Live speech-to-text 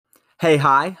Hey,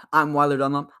 hi, I'm Weiler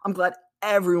Dunlop. I'm glad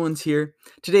everyone's here.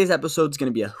 Today's episode is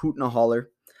going to be a hoot and a holler.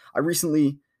 I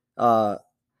recently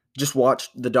just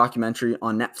watched the documentary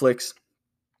on Netflix,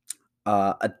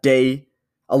 A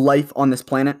Life on This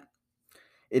Planet.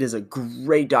 It is a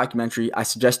great documentary. I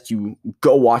suggest you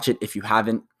go watch it if you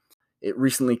haven't. It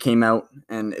recently came out,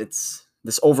 and it's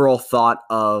this overall thought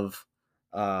of,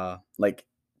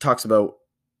 talks about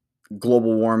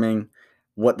global warming,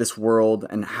 what this world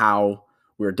and how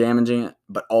we're damaging it,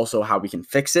 but also how we can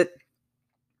fix it.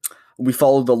 We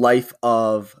follow the life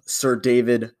of Sir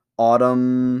David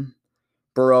Attenborough,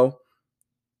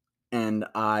 and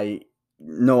I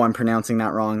know I'm pronouncing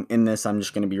that wrong. In this, I'm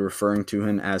just going to be referring to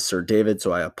him as Sir David,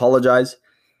 so I apologize.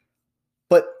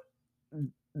 But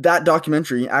that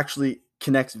documentary actually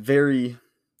connects very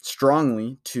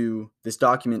strongly to this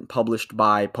document published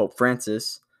by Pope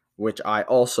Francis, which I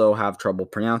also have trouble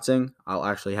pronouncing. I'll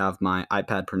actually have my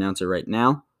iPad pronounce it right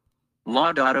now.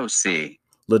 Laudato Si.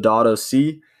 Laudato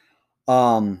Si.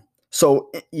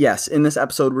 So yes, in this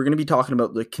episode, we're going to be talking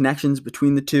about the connections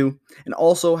between the two, and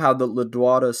also how the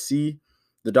Laudato Si,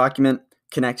 the document,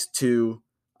 connects to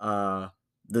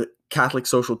the Catholic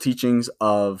social teachings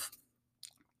of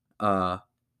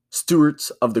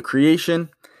stewards of the creation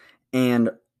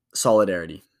and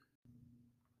solidarity.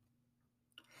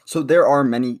 So there are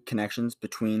many connections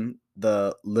between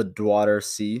the Laudato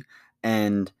Si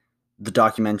and the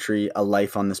documentary A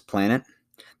Life on This Planet.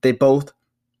 They both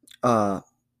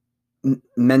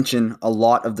mention a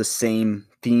lot of the same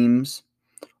themes.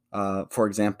 For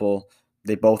example,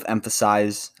 they both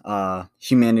emphasize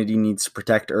humanity needs to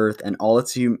protect Earth and all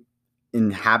its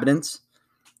inhabitants,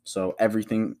 so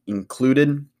everything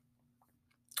included.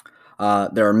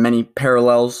 There are many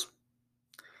parallels.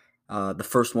 The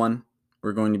first one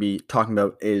we're going to be talking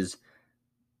about is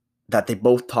that they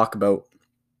both talk about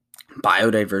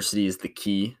biodiversity is the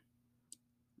key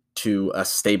to a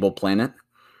stable planet,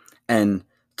 and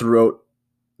throughout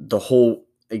the whole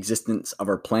existence of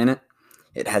our planet,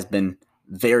 it has been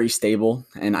very stable.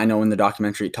 And I know in the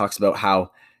documentary it talks about how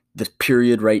the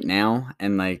period right now,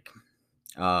 and I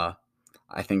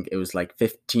think it was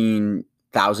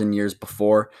 15,000 years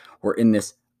before, we're in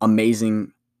this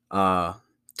amazing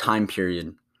time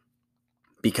period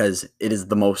because it is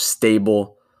the most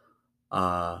stable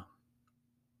time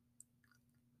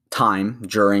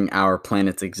during our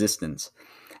planet's existence.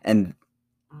 And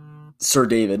Sir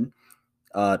David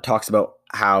talks about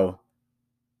how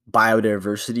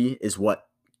biodiversity is what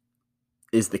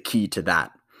is the key to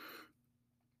that.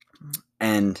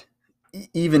 And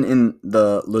even in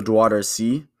the Laudato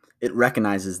Si, it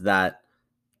recognizes that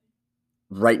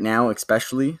right now,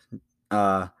 especially,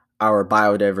 our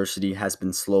biodiversity has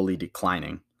been slowly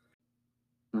declining.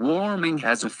 Warming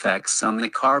has effects on the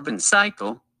carbon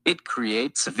cycle. It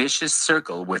creates a vicious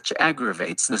circle which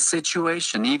aggravates the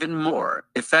situation even more,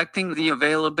 affecting the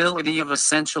availability of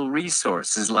essential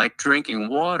resources like drinking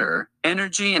water,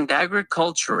 energy, and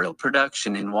agricultural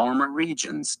production in warmer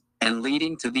regions, and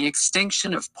leading to the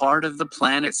extinction of part of the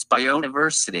planet's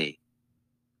biodiversity.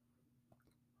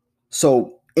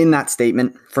 So, in that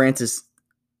statement, Francis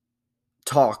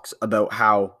talks about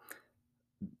how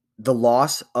the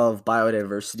loss of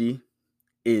biodiversity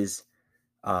is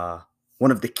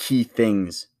one of the key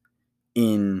things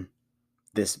in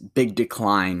this big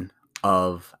decline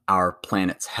of our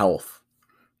planet's health.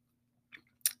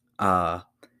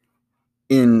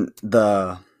 In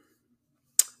the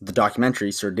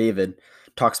documentary, Sir David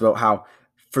talks about how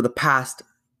for the past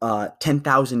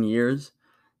 10,000 years,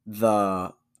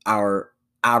 our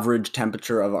average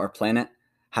temperature of our planet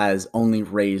has only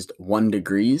raised 1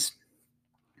 degree,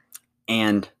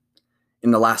 and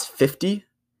in the last 50,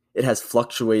 it has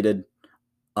fluctuated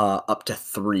up to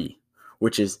 3,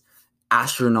 which is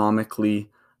astronomically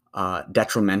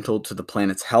detrimental to the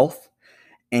planet's health.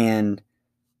 And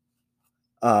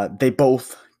they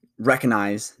both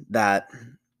recognize that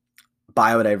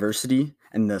biodiversity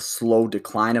and the slow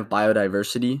decline of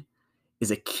biodiversity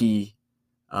is a key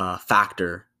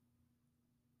factor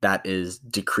that is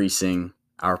decreasing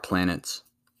our planet's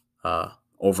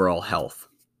overall health.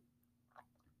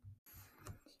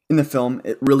 In the film,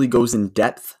 it really goes in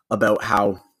depth about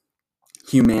how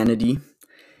humanity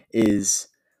is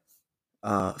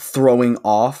throwing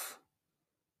off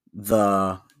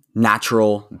the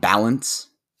natural balance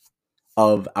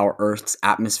of our Earth's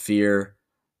atmosphere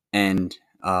and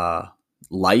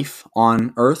life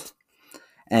on Earth.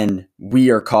 And we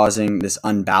are causing this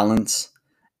unbalance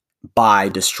by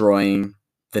destroying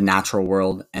the natural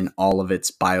world and all of its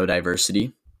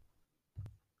biodiversity.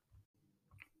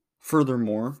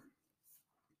 Furthermore,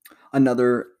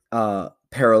 another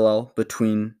parallel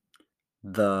between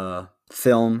the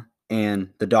film and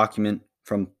the document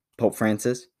from Pope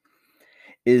Francis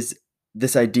is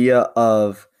this idea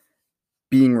of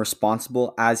being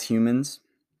responsible as humans,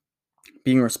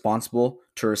 being responsible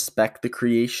to respect the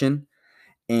creation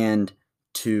and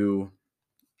to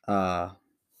uh,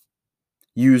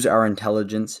 use our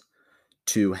intelligence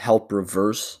to help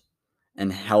reverse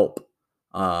and help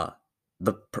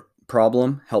the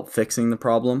problem, help fixing the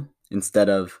problem instead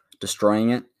of destroying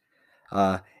it.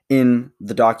 Uh, in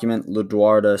the document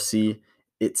Laudato,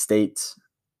 it states,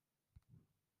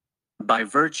 By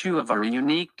virtue of our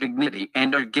unique dignity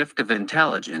and our gift of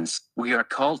intelligence, we are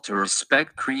called to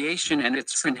respect creation and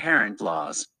its inherent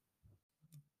laws.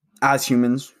 as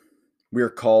humans, we are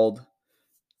called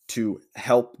to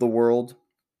help the world.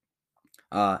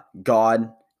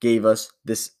 God gave us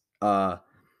this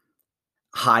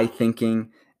high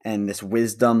thinking and this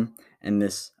wisdom and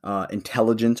this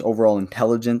intelligence, overall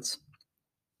intelligence,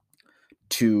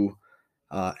 to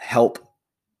help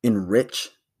enrich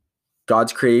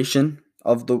God's creation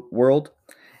of the world.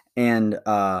 And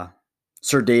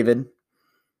Sir David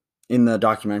in the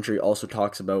documentary also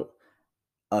talks about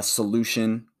a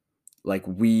solution, like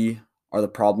we are the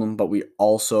problem, but we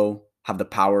also have the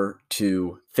power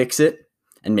to fix it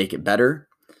and make it better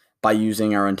by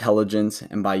using our intelligence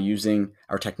and by using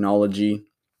our technology,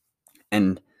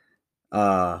 and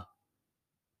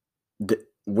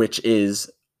which is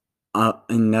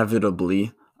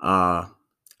inevitably a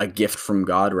gift from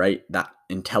God, right? That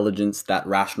intelligence, that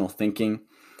rational thinking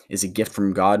is a gift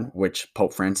from God, which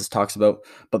Pope Francis talks about.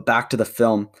 But back to the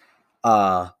film,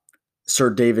 Sir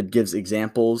David gives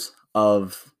examples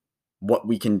of what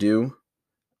we can do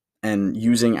and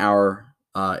using our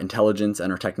intelligence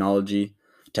and our technology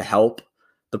to help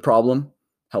the problem,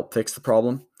 help fix the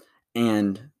problem.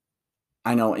 And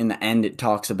I know in the end it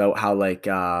talks about how, like,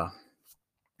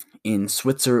 in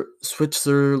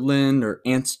Switzerland or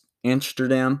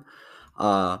Amsterdam,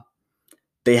 uh,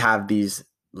 they have these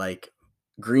like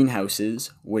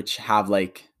greenhouses which have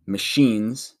like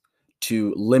machines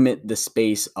to limit the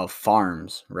space of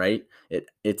farms. Right?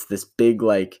 It's this big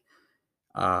like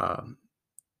uh,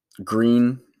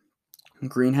 green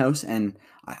greenhouse, and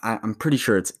I'm pretty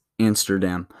sure it's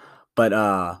Amsterdam,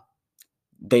 but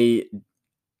they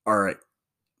are a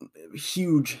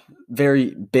huge,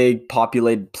 very big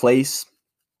populated place.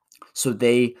 So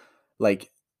they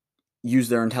like use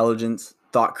their intelligence,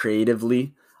 thought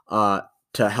creatively, uh,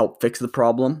 to help fix the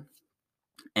problem.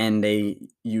 And they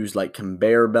use like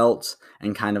conveyor belts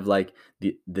and kind of like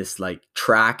this like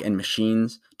track and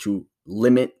machines to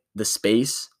limit the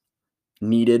space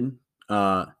needed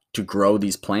to grow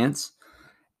these plants.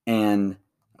 And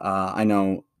I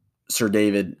know Sir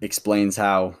David explains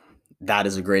how that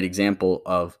is a great example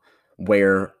of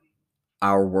where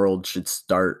our world should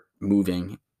start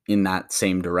moving in that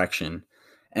same direction.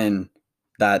 And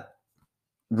that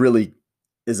really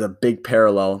is a big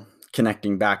parallel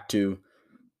connecting back to,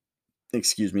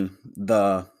 excuse me,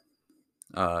 the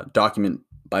document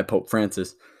by Pope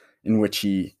Francis, in which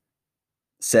he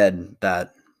said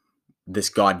that this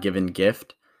God given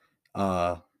gift,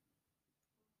 uh,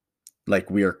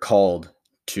 like we are called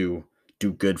to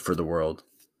do good for the world.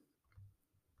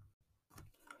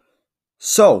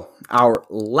 So, our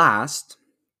last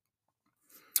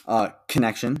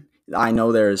connection, I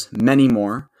know there's many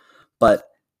more, but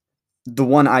the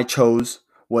one I chose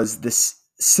was this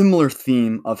similar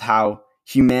theme of how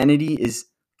humanity is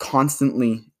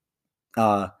constantly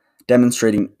uh,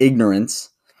 demonstrating ignorance,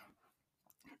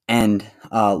 and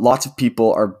lots of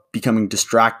people are becoming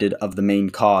distracted of the main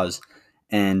cause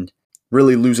and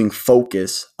really losing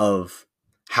focus of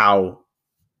how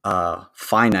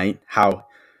finite, how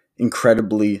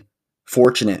incredibly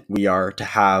fortunate we are to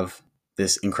have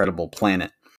this incredible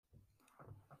planet.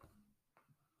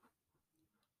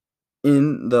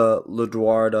 In the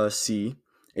Laudato,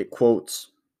 it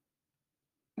quotes,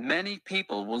 Many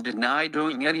people will deny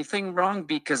doing anything wrong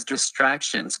because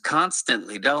distractions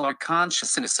constantly dull our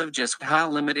consciousness of just how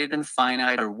limited and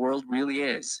finite our world really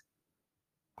is.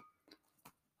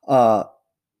 uh,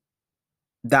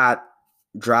 that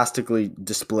drastically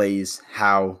displays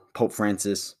how Pope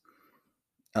Francis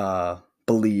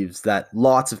believes that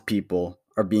lots of people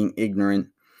are being ignorant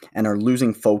and are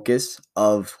losing focus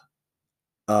of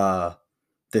uh,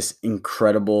 this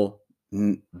incredible,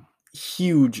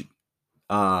 huge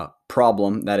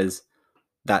problem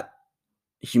that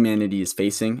humanity is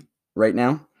facing right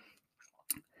now.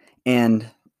 And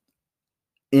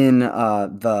in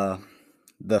the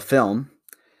film,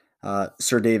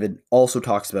 Sir David also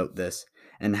talks about this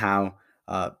and how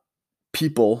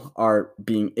people are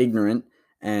being ignorant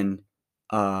and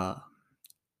uh,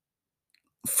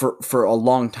 for a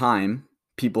long time,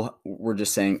 people were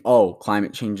just saying, "Oh,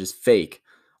 climate change is fake.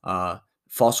 Uh,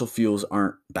 Fossil fuels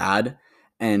aren't bad,"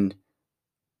 and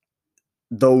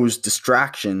those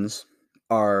distractions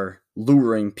are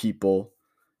luring people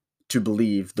to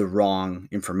believe the wrong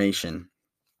information.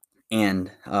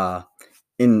 And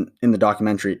in the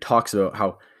documentary, it talks about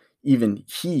how even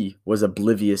he was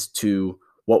oblivious to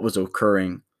what was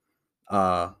occurring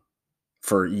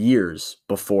for years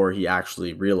before he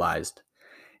actually realized.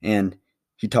 And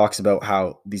he talks about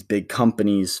how these big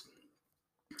companies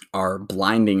are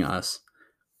blinding us,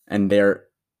 and they're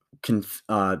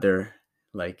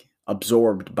like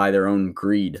absorbed by their own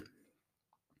greed.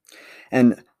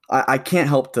 And I can't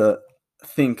help to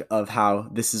think of how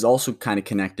this is also kind of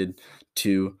connected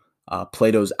to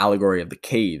Plato's allegory of the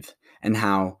cave, and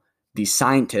how these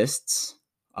scientists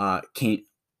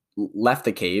left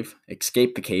the cave,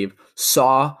 escaped the cave,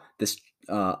 saw this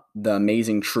the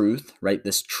amazing truth, right?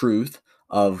 This truth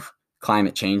of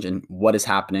climate change and what is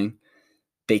happening.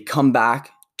 They come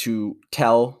back to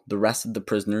tell the rest of the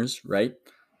prisoners, right,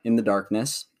 in the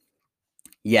darkness.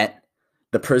 Yet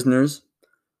the prisoners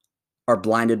are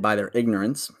blinded by their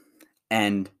ignorance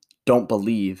and don't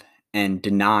believe and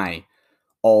deny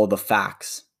all the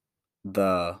facts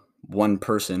the one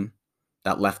person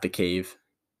that left the cave,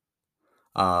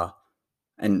 uh,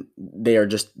 and they are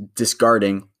just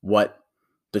discarding what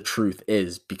the truth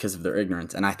is because of their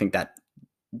ignorance. And I think that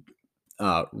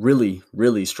really,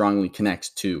 really strongly connects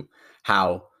to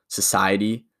how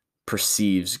society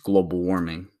perceives global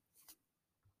warming.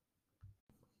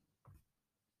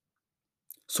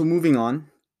 So moving on,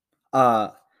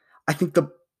 I think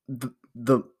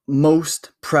the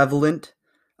most prevalent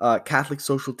Catholic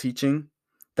social teaching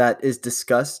that is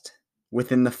discussed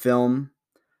within the film,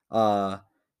 uh,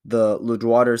 the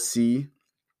Laudato Si,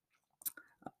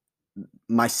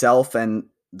 myself and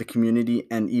the community,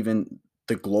 and even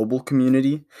the global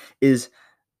community, is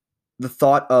the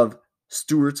thought of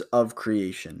stewards of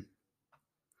creation.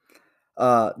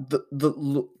 The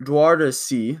Laudato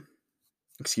Si,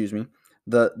 excuse me,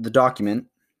 the document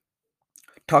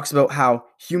talks about how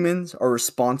humans are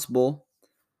responsible,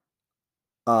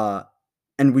 uh,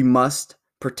 and we must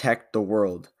protect the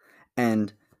world.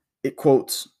 And it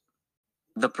quotes,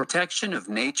 "The protection of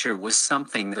nature was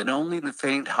something that only the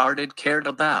faint-hearted cared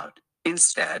about.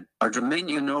 Instead, our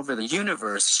dominion over the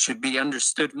universe should be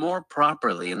understood more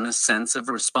properly in the sense of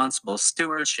responsible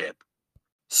stewardship."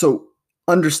 so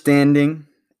understanding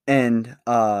and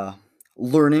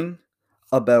learning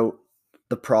about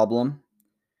the problem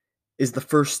is the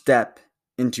first step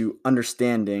into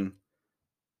understanding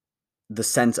the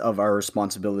sense of our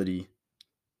responsibility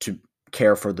to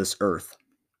care for this earth.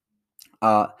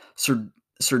 Uh, Sir,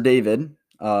 Sir David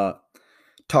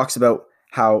talks about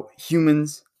how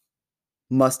humans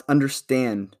must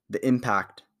understand the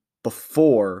impact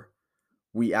before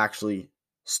we actually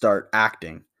start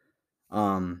acting.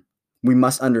 We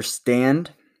must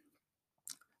understand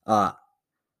uh,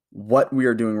 what we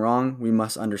are doing wrong. We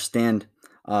must understand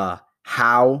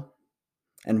how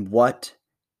and what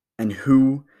and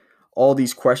who, all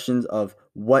these questions of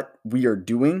what we are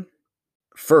doing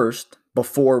first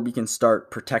before we can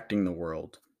start protecting the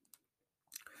world.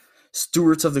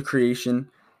 Stewards of the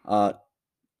creation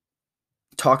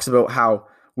talks about how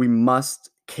we must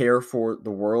care for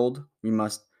the world, we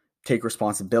must take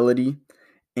responsibility,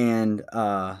 and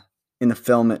in the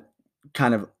film, it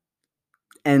kind of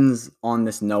ends on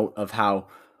this note of how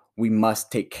we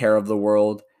must take care of the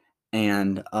world,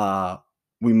 and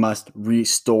we must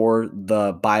restore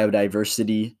the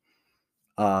biodiversity,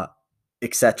 uh,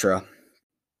 etc.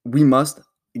 We must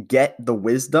get the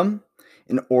wisdom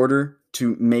in order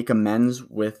to make amends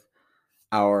with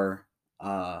our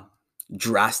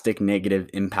drastic negative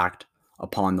impact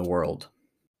upon the world.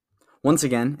 Once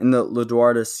again, in the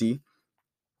Laudato Si,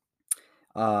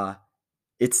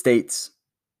 it states,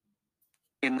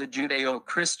 "In the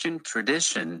Judeo-Christian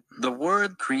tradition, the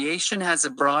word creation has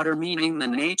a broader meaning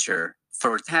than nature,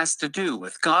 for it has to do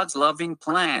with God's loving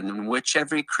plan in which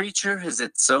every creature has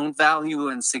its own value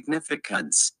and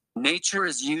significance. Nature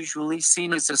is usually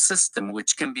seen as a system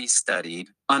which can be studied,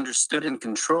 understood, and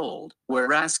controlled,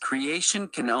 whereas creation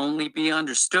can only be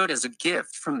understood as a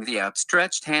gift from the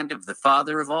outstretched hand of the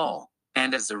Father of all,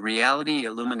 and as a reality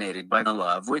illuminated by the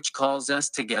love which calls us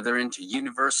together into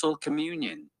universal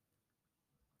communion."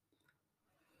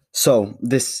 so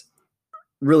this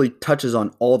really touches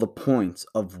on all the points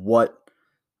of what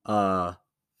uh,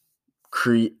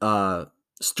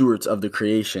 stewards of the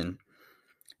creation.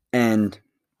 And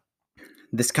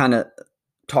this kind of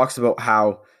talks about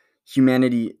how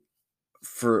humanity,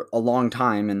 for a long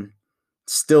time and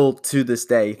still to this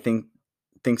day,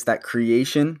 thinks that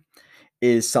creation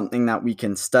is something that we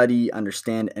can study,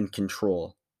 understand, and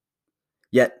control.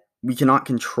 Yet we cannot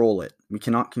control it. We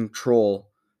cannot control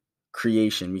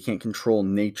creation. We can't control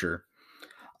nature.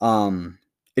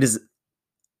 It is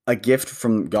a gift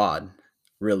from God,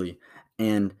 really.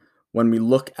 And when we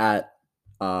look at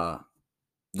the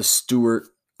steward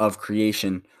of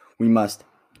creation, we must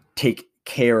take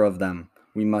care of them.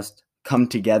 We must come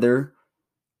together.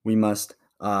 We must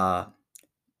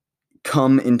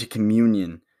come into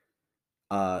communion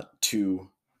to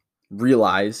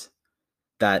realize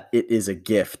that it is a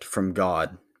gift from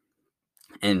God,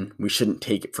 and we shouldn't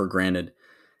take it for granted.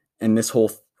 And this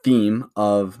whole theme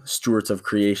of stewards of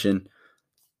creation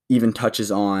even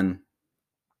touches on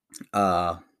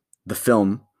the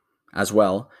film as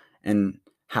well, and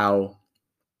how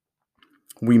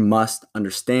we must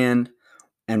understand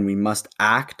and we must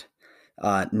act.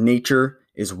 Nature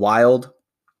is wild,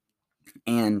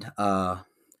 and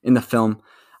in the film,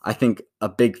 I think a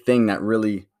big thing that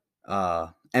really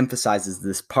emphasizes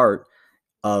this part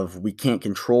of we can't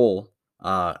control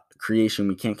creation,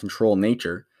 we can't control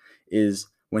nature, is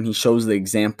when he shows the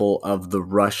example of the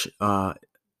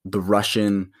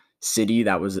Russian city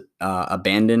that was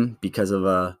abandoned because of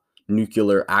a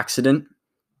nuclear accident.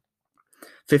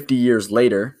 50 years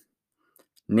later,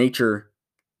 nature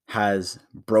has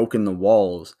broken the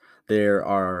walls. There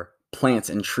are plants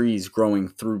and trees growing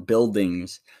through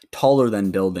buildings, taller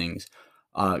than buildings.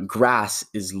 Grass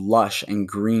is lush and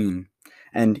green.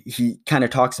 And he kind of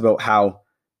talks about how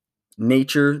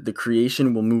nature, the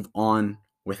creation, will move on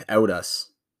without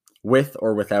us, with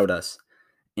or without us.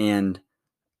 And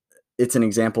it's an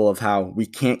example of how we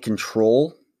can't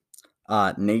control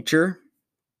nature,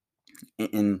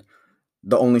 and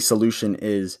the only solution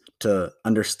is to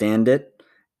understand it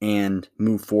and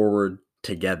move forward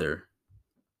together.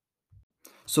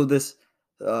 So this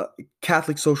uh,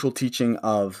 Catholic social teaching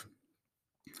of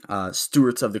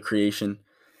stewards of the creation,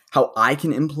 how I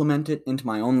can implement it into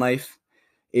my own life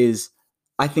is,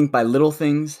 I think, by little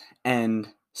things and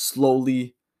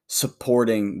slowly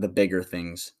supporting the bigger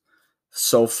things.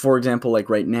 So, for example, like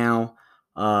right now,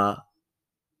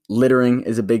 littering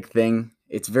is a big thing.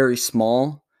 It's very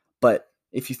small, but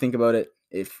if you think about it,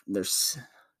 if there's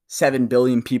 7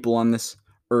 billion people on this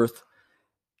earth,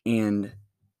 and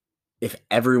if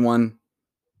everyone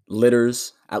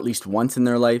litters at least once in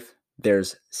their life,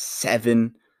 there's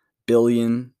 7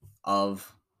 billion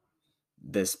of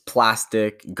this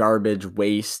plastic, garbage,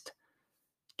 waste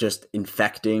just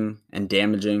infecting and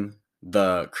damaging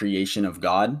the creation of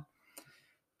God.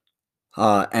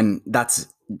 And that's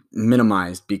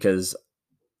minimized because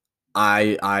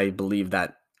I believe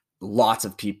that lots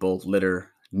of people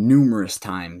litter numerous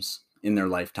times in their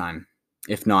lifetime,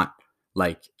 if not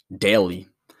like daily.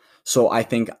 So I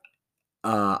think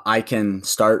I can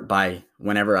start by,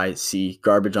 whenever I see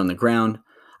garbage on the ground,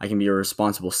 I can be a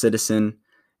responsible citizen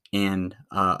and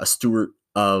a steward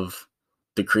of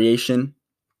the creation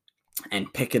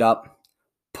and pick it up,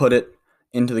 put it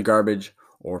into the garbage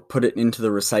or put it into the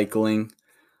recycling.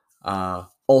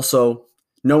 Also,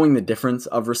 knowing the difference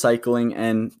of recycling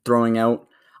and throwing out,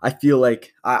 I feel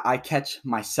like I catch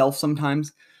myself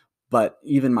sometimes, but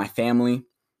even my family,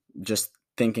 just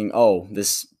thinking, oh,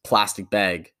 this plastic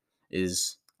bag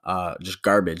is just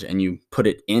garbage, and you put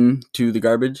it into the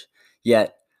garbage.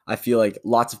 Yet, I feel like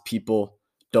lots of people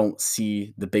don't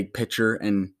see the big picture,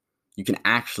 and you can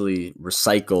actually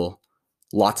recycle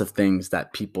lots of things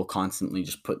that people constantly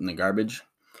just put in the garbage.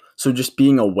 So, just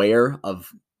being aware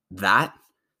of that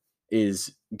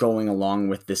is going along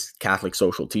with this Catholic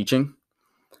social teaching.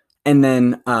 And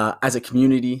then as a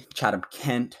community, Chatham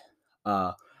Kent,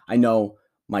 I know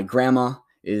my grandma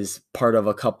is part of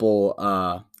a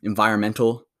couple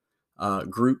environmental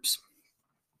groups.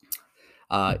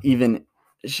 Even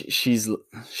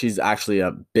she's actually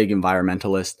a big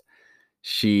environmentalist.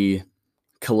 She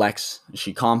collects,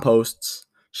 she composts,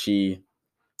 she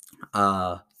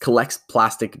collects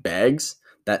plastic bags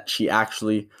that she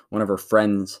actually, one of her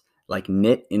friends, like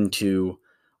knit into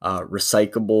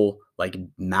recyclable like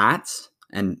mats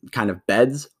and kind of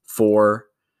beds for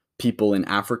people in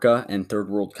Africa and third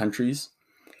world countries.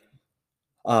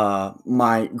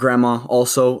 My grandma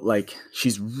also, like,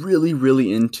 she's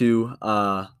really into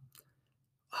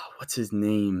what's his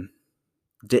name?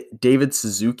 David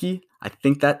Suzuki. I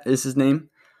think that is his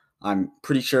name. I'm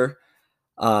pretty sure.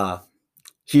 Uh,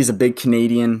 he's a big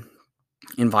Canadian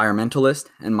environmentalist,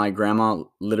 and my grandma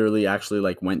literally actually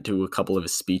like went to a couple of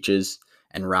his speeches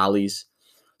and rallies.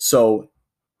 So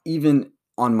even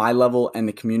on my level and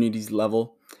the community's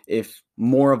level, if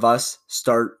more of us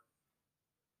start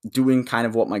doing kind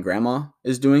of what my grandma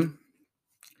is doing,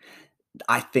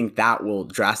 I think that will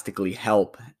drastically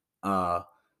help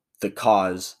the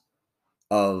cause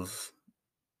of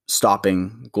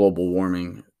stopping global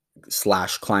warming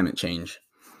 / climate change.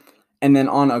 And then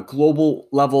on a global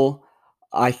level,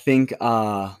 I think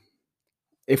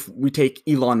if we take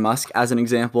Elon Musk as an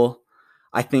example,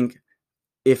 I think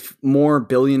if more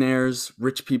billionaires,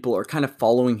 rich people are kind of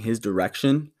following his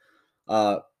direction,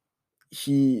 uh,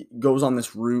 he goes on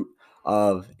this route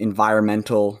of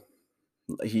environmental.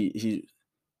 His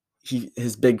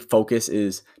big focus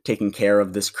is taking care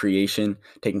of this creation,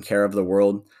 taking care of the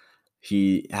world.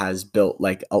 He has built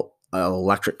like an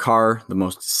electric car, the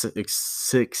most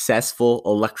successful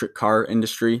electric car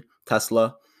industry,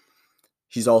 Tesla.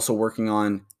 He's also working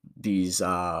on these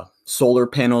solar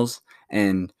panels,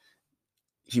 and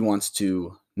he wants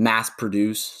to mass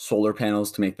produce solar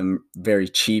panels to make them very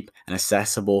cheap and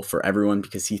accessible for everyone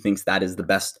because he thinks that is the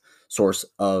best source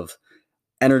of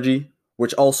energy,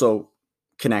 which also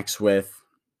connects with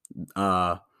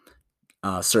uh,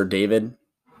 Sir David.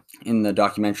 In the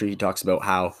documentary, he talks about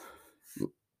how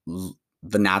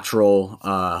the natural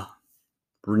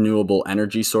renewable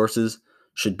energy sources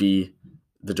should be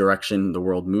the direction the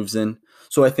world moves in.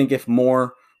 So I think if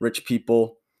more rich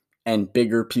people and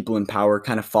bigger people in power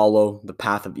kind of follow the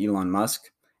path of Elon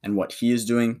Musk and what he is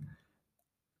doing,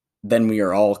 then we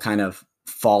are all kind of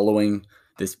following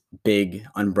this big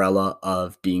umbrella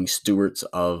of being stewards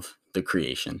of the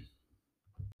creation.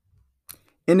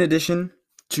 In addition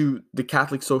to the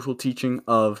Catholic social teaching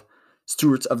of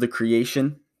stewards of the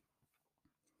creation,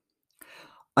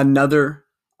 another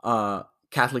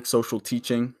Catholic social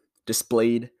teaching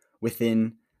displayed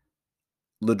within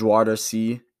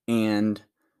Laudato and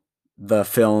the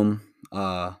film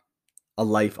A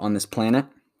Life on This Planet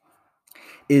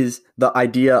is the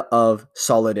idea of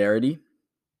solidarity.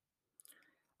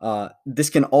 This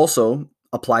can also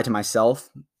apply to myself,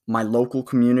 my local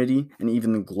community, and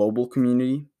even the global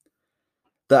community.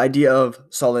 The idea of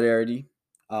solidarity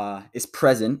is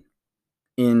present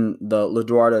in the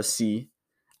Laudato Si,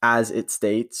 as it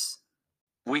states,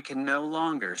 we can no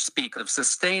longer speak of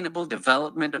sustainable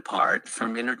development apart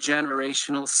from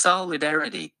intergenerational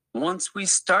solidarity. Once we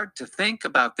start to think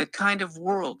about the kind of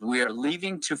world we are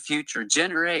leaving to future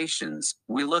generations,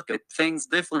 we look at things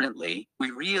differently.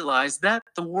 We realize that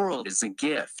the world is a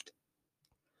gift.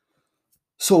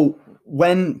 So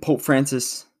when Pope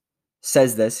Francis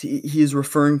says this, he is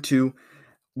referring to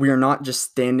we are not just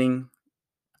standing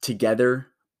together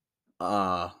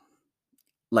uh,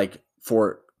 like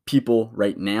for people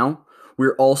right now.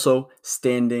 We're also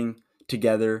standing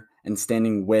together and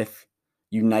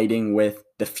uniting with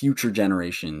the future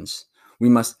generations. We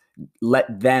must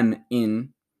let them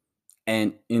in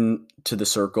and into the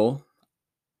circle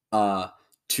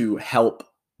to help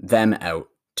them out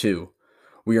too.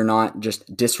 We are not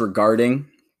just disregarding,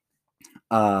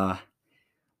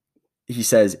 he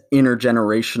says,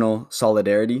 intergenerational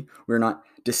solidarity. We're not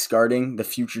discarding the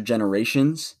future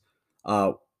generations.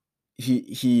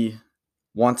 He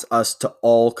wants us to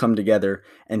all come together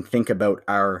and think about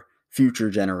our future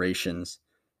generations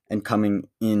and coming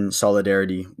in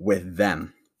solidarity with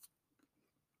them.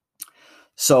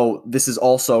 So this is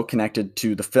also connected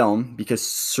to the film because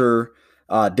Sir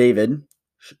David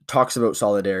talks about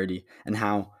solidarity and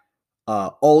how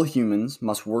all humans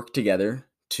must work together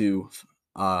to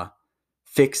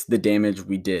fix the damage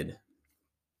we did.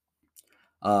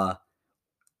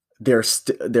 There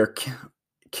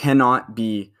cannot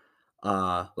be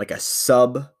like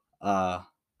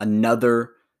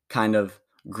another kind of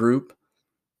group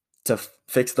to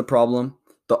fix the problem.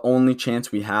 The only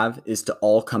chance we have is to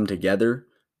all come together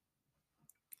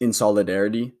in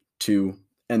solidarity to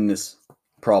end this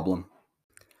problem.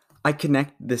 I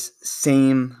connect this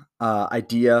same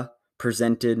idea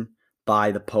presented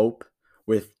by the Pope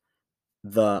with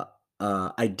the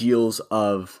ideals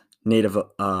of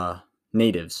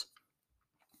natives.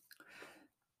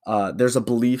 There's a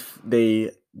belief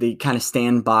they kind of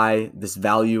stand by this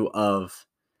value of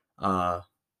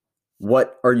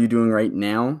what are you doing right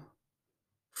now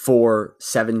for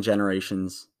 7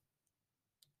 generations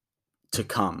to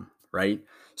come, right?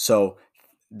 So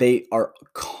they are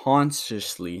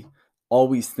consciously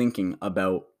always thinking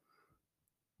about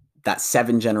that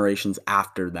 7 generations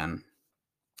after them.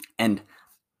 And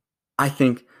I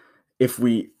think if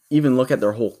we even look at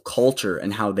their whole culture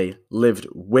and how they lived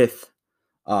with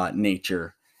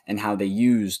nature and how they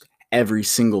used every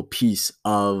single piece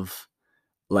of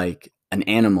like an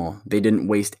animal, they didn't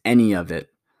waste any of it.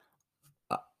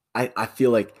 I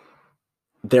feel like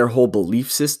their whole belief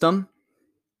system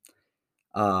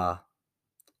uh,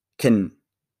 can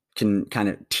kind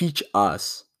of teach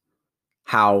us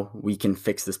how we can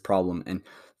fix this problem. And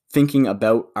thinking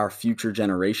about our future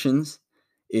generations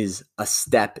is a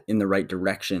step in the right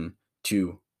direction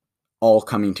to all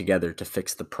coming together to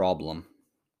fix the problem.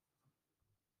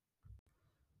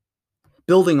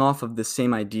 Building off of the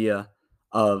same idea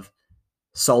of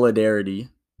solidarity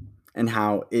and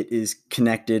how it is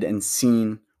connected and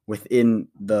seen within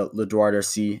the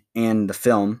Laudato and the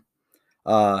film,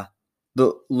 the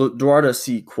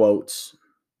Laudato quotes,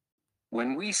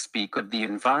 "When we speak of the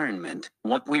environment,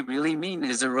 what we really mean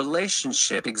is a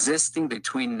relationship existing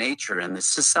between nature and the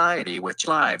society which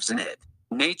lives in it.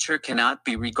 Nature cannot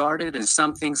be regarded as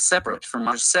something separate from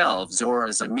ourselves or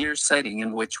as a mere setting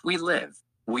in which we live.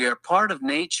 We are part of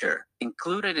nature,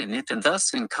 included in it, and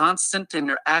thus in constant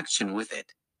interaction with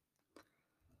it."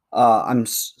 I'm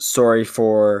sorry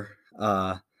for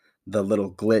the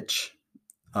little glitch.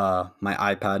 My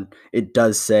iPad, it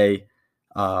does say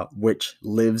which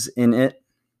lives in it.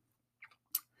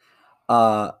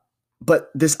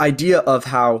 But this idea of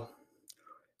how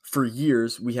for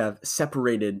years we have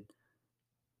separated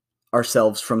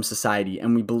ourselves from society,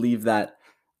 and we believe that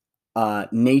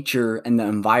nature and the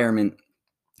environment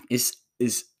is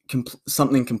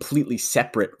something completely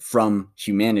separate from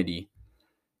humanity.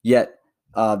 Yet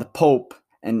the Pope,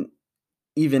 and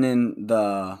even in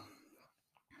the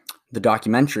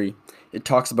documentary, it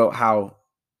talks about how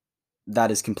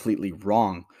that is completely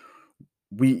wrong.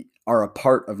 We are a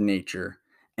part of nature,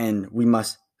 and we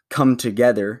must come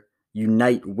together,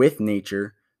 unite with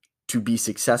nature to be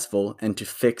successful and to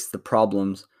fix the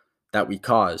problems that we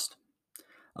caused.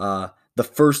 The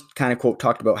first kind of quote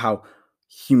talked about how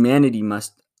humanity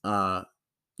must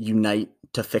unite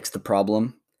to fix the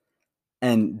problem.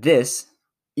 And this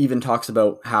even talks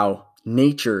about how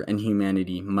nature and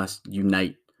humanity must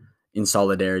unite in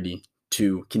solidarity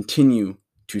to continue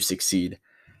to succeed.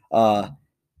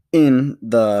 In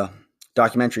the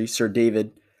documentary, Sir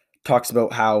David talks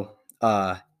about how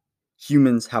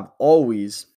humans have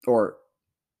always, or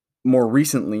more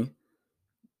recently,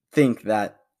 think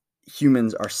that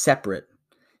humans are separate.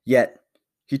 Yet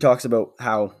he talks about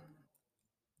how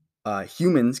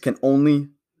humans can only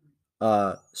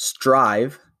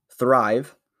thrive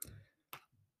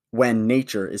when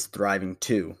nature is thriving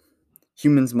too.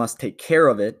 Humans must take care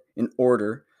of it in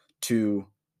order to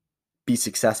be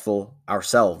successful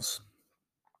ourselves.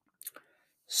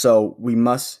 So we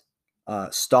must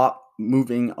stop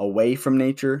moving away from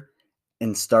nature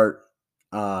and start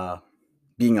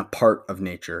being a part of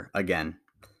nature again.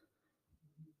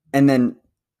 And then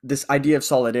this idea of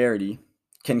solidarity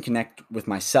can connect with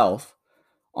myself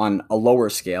on a lower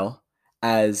scale,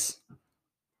 as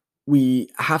we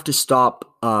have to stop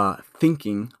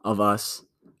thinking of us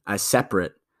as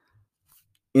separate.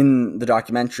 In the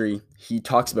documentary, he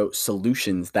talks about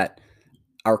solutions that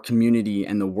our community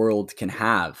and the world can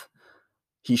have.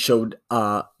 He showed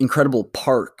incredible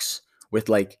parks with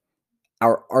like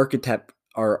our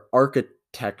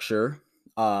architecture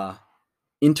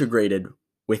integrated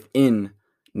within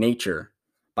nature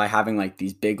by having like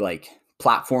these big like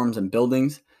platforms and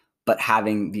buildings, but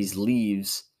having these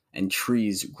leaves and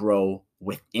trees grow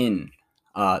within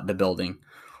the building,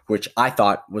 which I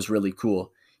thought was really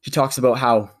cool. He talks about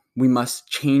how we must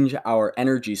change our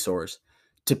energy source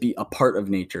to be a part of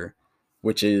nature,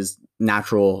 which is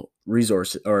natural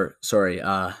resource, or sorry,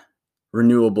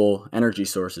 renewable energy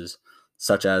sources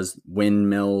such as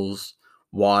windmills,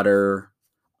 water,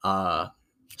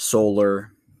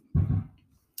 solar.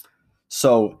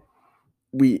 So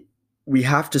we we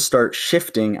have to start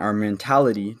shifting our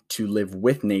mentality to live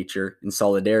with nature in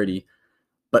solidarity.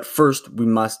 But first, we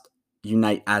must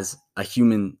unite as a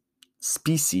human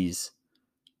species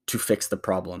to fix the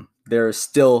problem. There are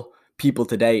still people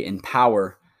today in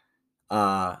power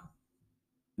uh,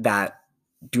 that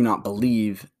do not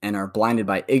believe and are blinded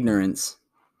by ignorance.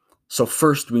 So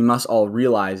first, we must all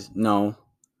realize, no,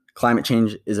 climate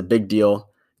change is a big deal.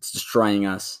 It's destroying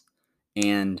us,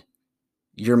 and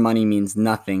your money means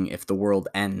nothing if the world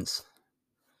ends.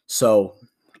 So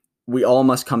we all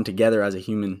must come together as a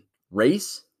human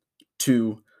race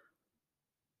to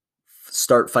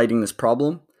start fighting this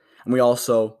problem. And we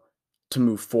also, to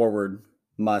move forward,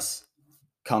 must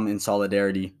come in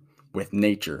solidarity with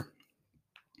nature.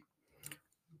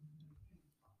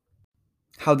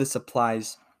 How this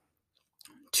applies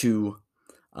to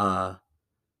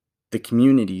the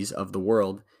communities of the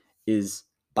world is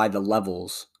by the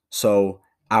levels. So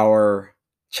our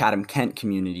Chatham-Kent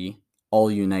community,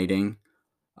 all uniting,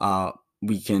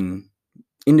 we can,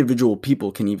 individual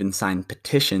people can even sign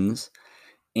petitions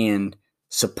and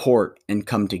support and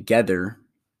come together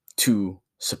to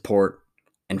support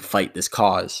and fight this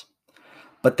cause.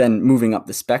 But then moving up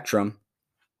the spectrum,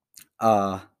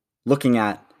 looking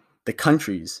at the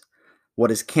countries.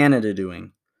 What is Canada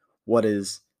doing? What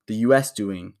is the US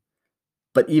doing?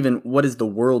 But even what is the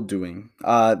world doing?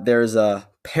 There's a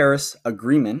Paris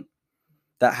Agreement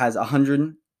that has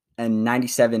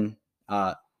 197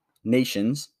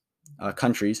 nations,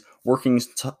 countries, working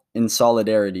in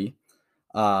solidarity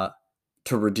uh,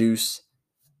 to reduce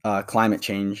climate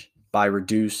change by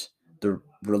reduce the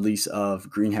release of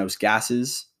greenhouse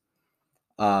gases.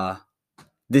 Uh,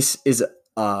 this is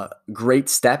a great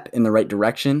step in the right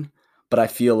direction, but I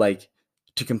feel like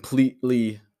to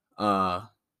completely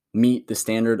meet the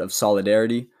standard of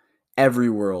solidarity, every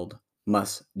world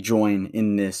must join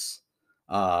in this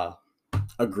uh,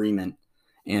 agreement,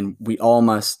 and we all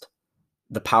must,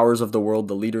 the powers of the world,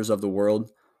 the leaders of the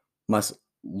world, must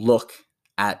look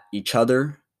at each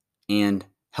other and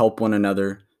help one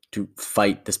another to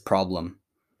fight this problem.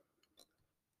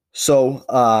 So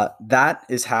that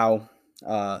is how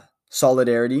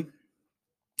solidarity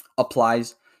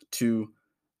applies to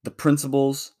the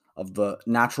principles of the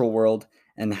natural world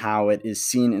and how it is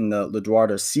seen in the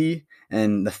Laudato Sea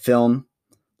and the film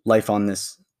Life on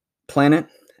This Planet,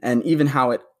 and even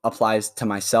how it applies to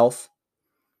myself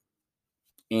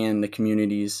and the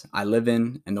communities I live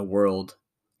in and the world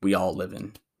we all live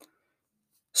in.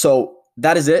 So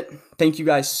that is it. Thank you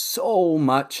guys so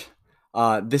much.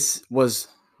 This was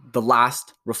the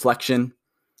last reflection.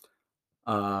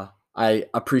 I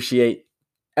appreciate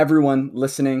everyone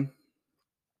listening.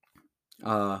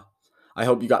 I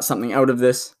hope you got something out of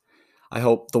this. I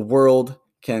hope the world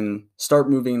can start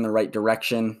moving in the right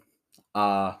direction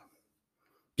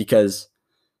because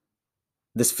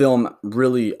this film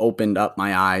really opened up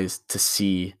my eyes to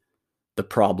see the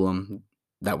problem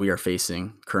that we are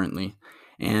facing currently.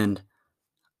 And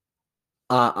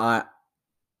I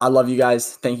love you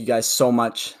guys. Thank you guys so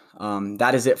much.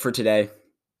 That is it for today.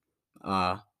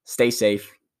 Stay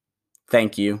safe.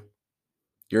 Thank you.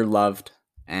 You're loved,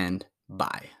 and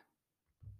bye.